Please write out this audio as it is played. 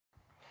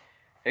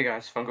Hey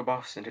guys, Funko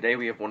Boss, and today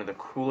we have one of the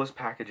coolest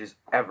packages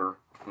ever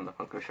from the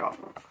Funko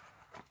shop.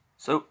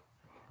 So,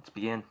 let's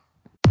begin.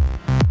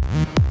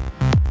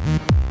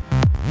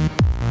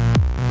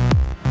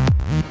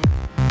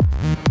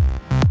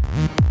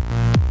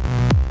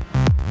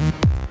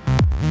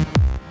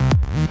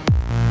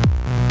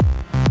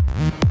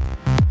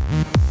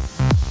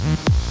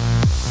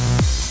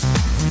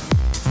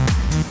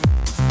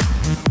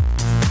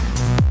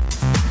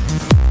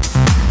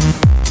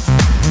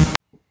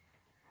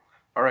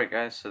 Alright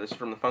guys, so this is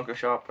from the Funko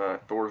shop.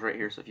 Thor's right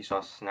here, so if you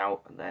saw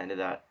Snout at the end of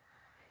that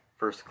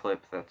first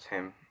clip, that's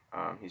him.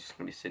 He's just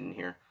going to be sitting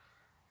here.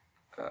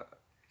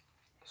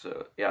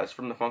 So yeah, it's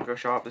from the Funko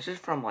shop. This is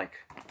from like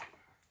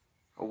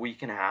a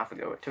week and a half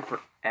ago. It took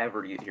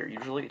forever to get here.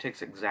 Usually it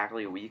takes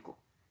exactly a week.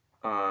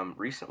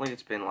 Recently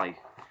it's been like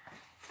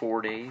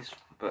 4 days,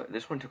 but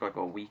this one took like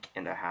a week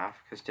and a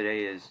half, because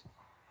today is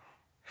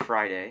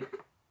Friday.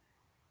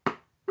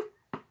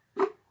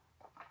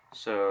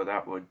 So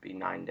that would be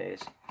 9 days.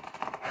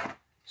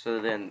 So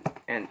then,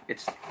 and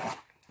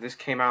this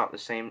came out the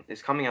same,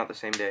 it's coming out the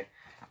same day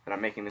that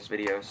I'm making this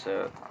video,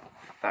 so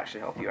that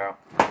should help you out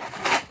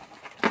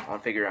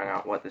on figuring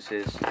out what this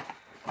is.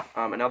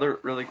 Another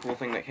really cool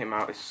thing that came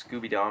out is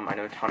Scooby-Doo. I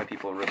know a ton of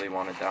people really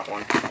wanted that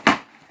one,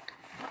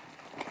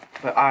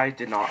 but I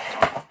did not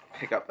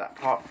pick up that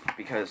pop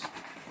because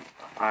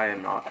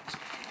I'm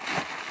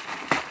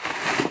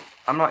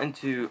not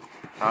into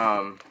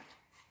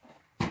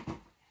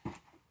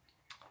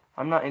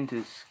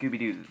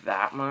Scooby-Doo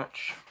that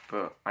much,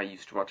 but I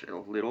used to watch it a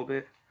little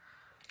bit.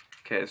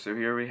 Okay, so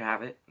here we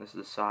have it. This is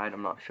the side.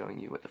 I'm not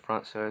showing you what the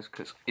front says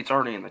because it's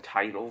already in the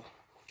title,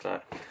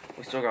 but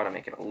we still got to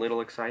make it a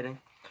little exciting.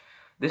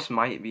 This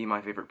might be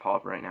my favorite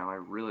pop right now. I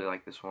really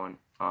like this one.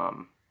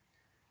 Yeah,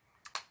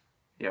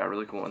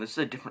 really cool one. This is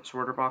a different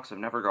sorter box. I've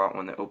never got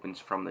one that opens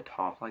from the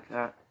top like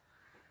that.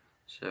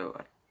 So,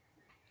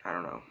 I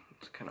don't know.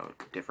 It's kind of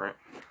different.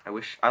 I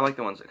like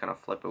the ones that kind of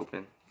flip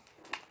open.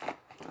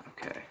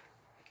 Okay.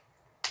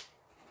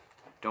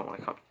 Don't want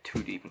to cut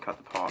too deep and cut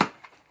the pop.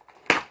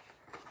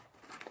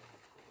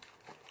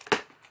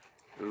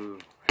 Ooh,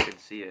 I can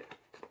see it.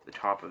 The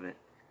top of it.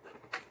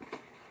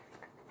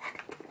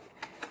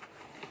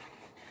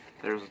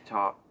 There's the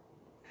top.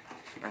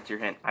 That's your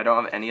hint. I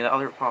don't have any of the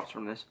other pops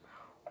from this.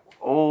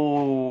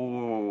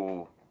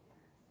 Oh!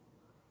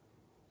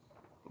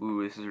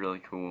 Ooh, this is really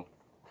cool.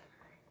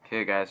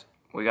 Okay, guys.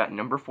 We got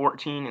number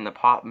 14 in the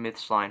Pop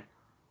Myths line.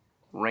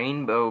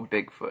 Rainbow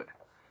Bigfoot.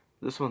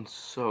 This one's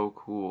so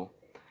cool.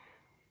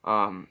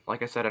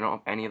 Like I said, I don't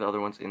have any of the other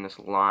ones in this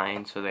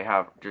line, so they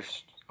have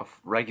just a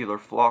regular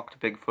flocked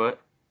Bigfoot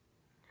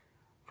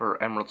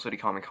for Emerald City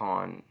Comic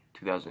Con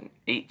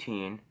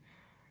 2018.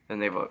 Then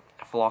they have a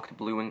flocked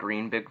blue and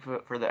green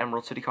Bigfoot for the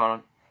Emerald City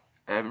Comic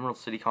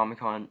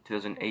Con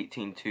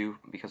 2018 too,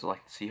 because of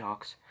like the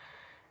Seahawks.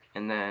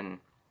 And then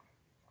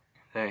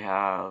they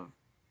have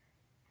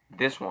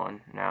this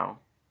one now,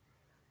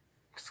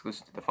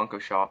 exclusive to the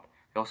Funko shop.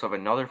 They also have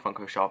another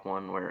Funko shop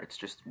one where it's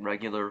just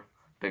regular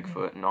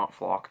Bigfoot, not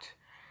flocked,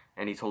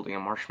 and he's holding a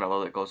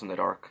marshmallow that glows in the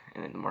dark,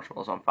 and then the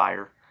marshmallow's on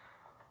fire.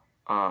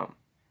 And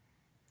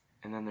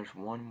then there's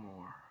one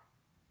more.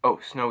 Oh,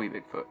 Snowy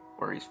Bigfoot,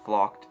 where he's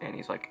flocked, and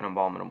he's like an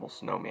abominable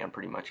snowman,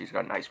 pretty much. He's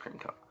got an ice cream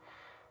cup.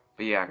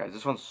 But yeah, guys,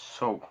 this one's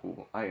so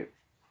cool. I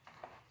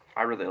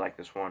really like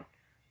this one.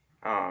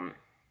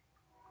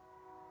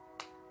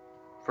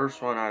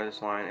 First one out of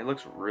this line. It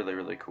looks really,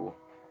 really cool.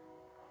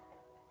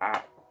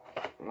 I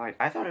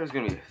thought it was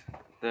gonna be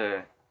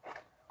the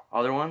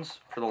other ones.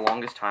 For the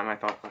longest time, I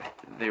thought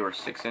they were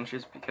 6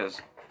 inches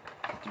because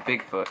it's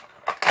Bigfoot.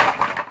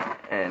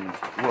 And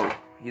whoa,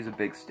 he's a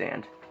big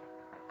stand.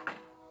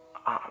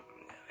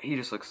 He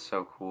just looks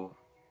so cool.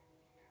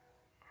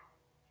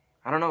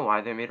 I don't know why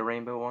they made a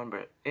rainbow one,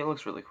 but it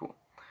looks really cool.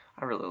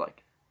 I really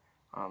like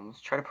it. Let's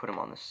try to put him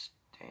on the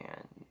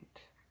stand.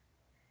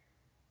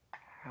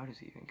 How does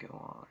he even go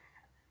on?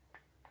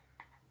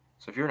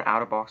 So if you're an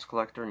out-of-box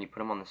collector and you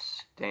put him on the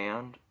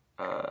stand,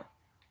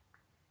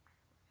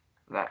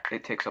 that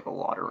it takes up a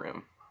lot of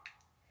room.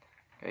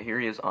 Okay, here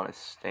he is on a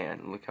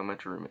stand. Look how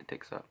much room it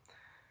takes up.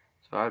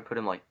 So I would put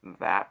him like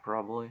that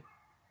probably.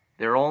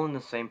 They're all in the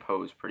same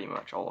pose pretty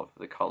much, all of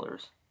the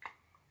colors.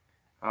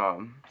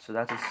 So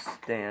that's a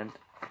stand.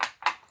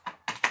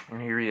 And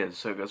here he is.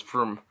 So it goes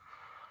from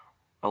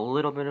a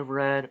little bit of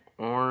red,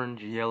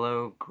 orange,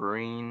 yellow,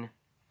 green,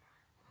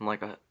 and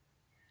like a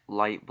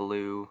light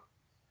blue,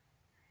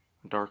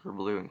 darker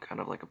blue, and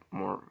kind of like a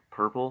more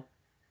purple.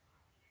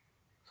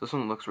 So this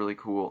one looks really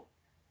cool.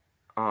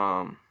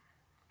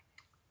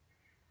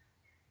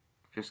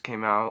 Just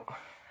came out.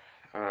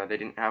 They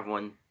didn't have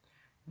one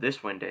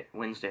this Wednesday.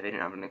 They didn't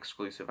have an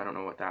exclusive. I don't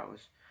know what that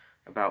was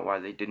about, why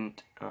they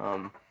didn't.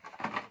 But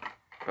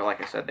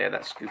like I said, they had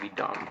that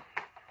Scooby-Doo.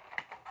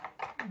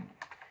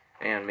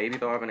 And maybe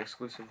they'll have an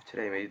exclusive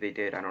today. Maybe they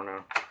did. I don't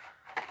know.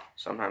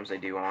 Sometimes they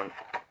do on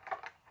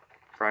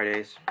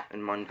Fridays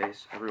and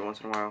Mondays every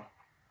once in a while.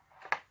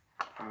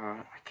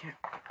 I can't.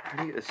 How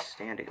do you get this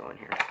stand to go in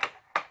here?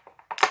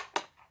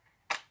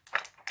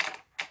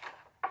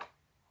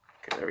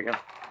 Okay, there we go.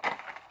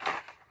 I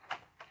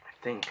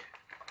think.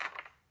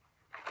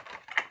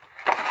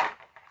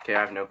 Okay, I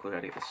have no clue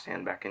how to get the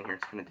stand back in here.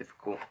 It's kind of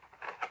difficult.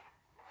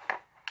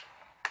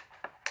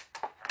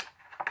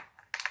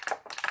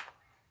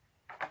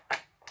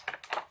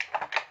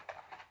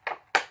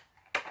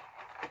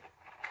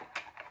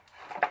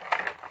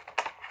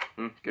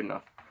 Good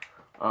enough.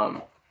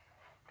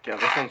 Yeah,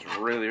 this one's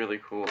really, really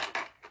cool.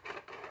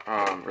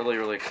 Really,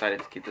 really excited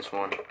to keep this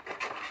one.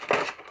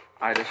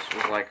 I just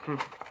was like,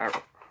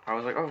 I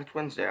was like, oh, it's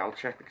Wednesday. I'll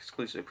check the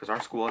exclusive because our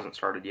school hasn't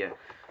started yet.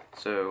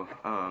 So,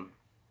 I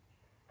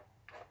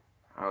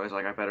was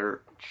like, I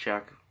better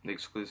check the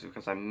exclusive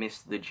because I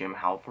missed the Jim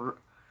Halpert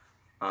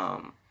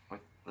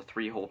with the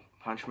 3-hole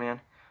punch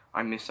man.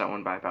 I missed that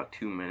one by about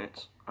 2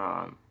 minutes.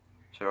 So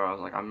I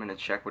was like, I'm gonna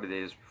check what it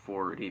is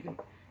before it even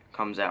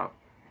comes out.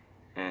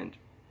 And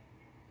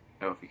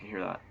oh, if you can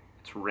hear that,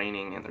 it's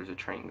raining and there's a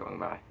train going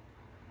by.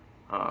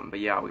 But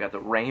yeah, we got the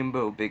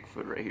rainbow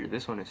Bigfoot right here.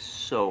 This one is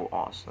so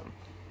awesome.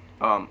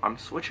 I'm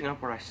switching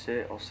up where I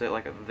sit. I'll sit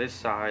like at this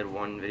side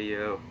one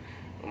video,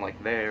 and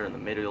like there in the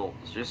middle,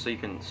 just so you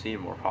can see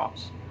more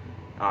pops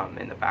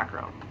in the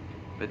background.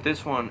 But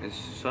this one is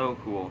so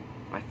cool.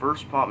 My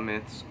first pop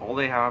myths, all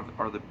they have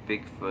are the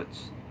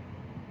Bigfoots,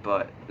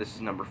 but this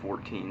is number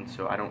 14,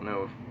 so I don't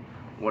know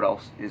what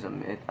else is a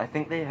myth. I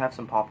think they have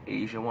some Pop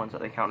Asia ones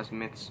that they count as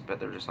myths, but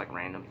they're just like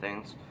random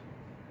things.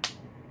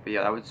 But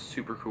yeah, that was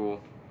super cool.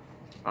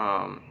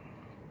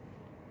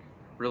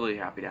 Really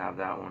happy to have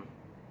that one.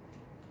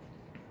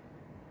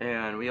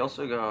 And we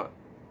also got,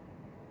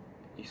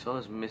 you saw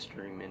those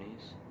mystery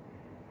minis.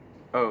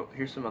 Oh,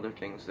 here's some other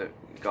things that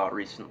we got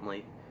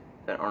recently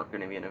that aren't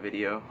going to be in a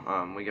video.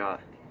 We got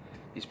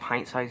these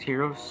pint-sized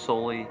heroes,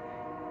 Sully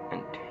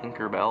and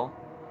Tinkerbell.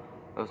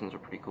 Those ones are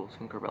pretty cool.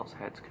 Tinkerbell's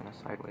head's kind of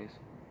sideways.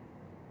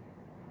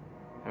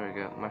 There we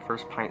go. My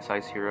first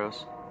pint-sized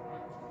heroes.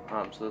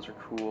 So those are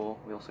cool.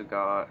 We also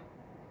got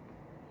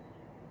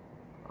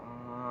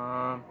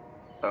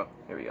oh,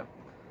 here we go.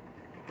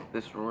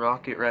 This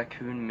Rocket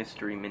Raccoon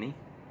Mystery Mini.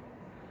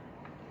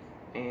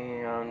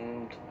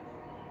 And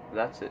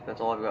that's it.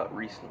 That's all I've got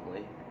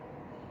recently.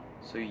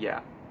 So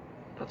yeah,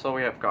 that's all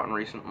we have gotten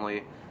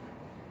recently.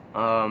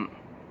 And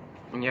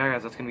yeah,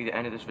 guys, that's gonna be the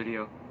end of this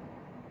video.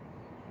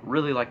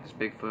 Really like this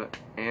Bigfoot,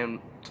 and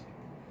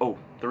oh,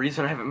 the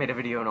reason I haven't made a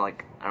video in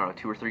like, I don't know,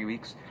 2 or 3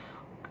 weeks,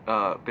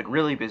 been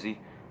really busy.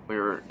 We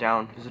were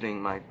down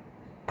visiting my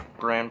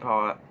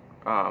grandpa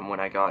when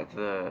I got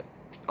the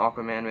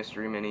Aquaman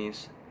Mystery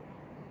Minis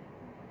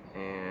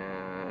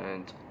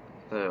and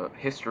the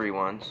history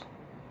ones,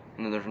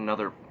 and then there's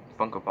another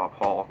Funko Pop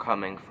haul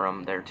coming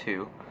from there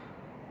too.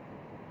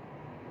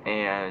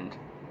 And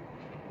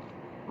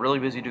really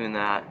busy doing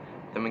that.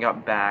 Then we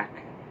got back.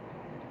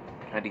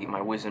 I had to get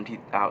my wisdom teeth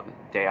out the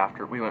day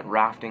after. We went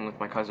rafting with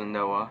my cousin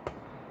Noah.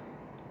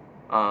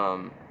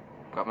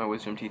 Got my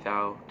wisdom teeth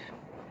out,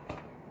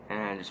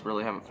 and I just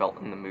really haven't felt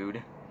in the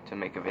mood to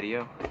make a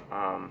video.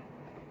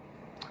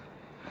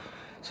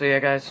 So yeah,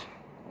 guys,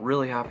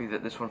 really happy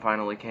that this one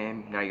finally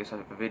came. Now you guys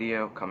have a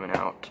video coming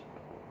out.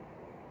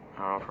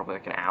 I don't know, probably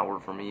like an hour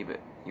for me, but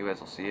you guys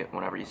will see it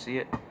whenever you see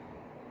it.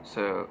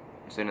 So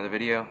that's the end of the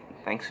video.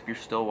 Thanks if you're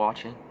still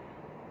watching.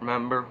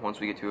 Remember, once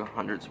we get to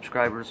 100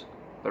 subscribers,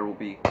 there will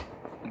be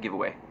a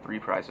giveaway, 3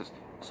 prizes.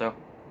 So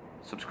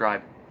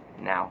subscribe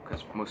now,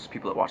 because most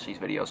people that watch these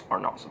videos are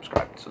not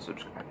subscribed. So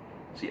subscribe.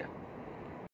 See ya.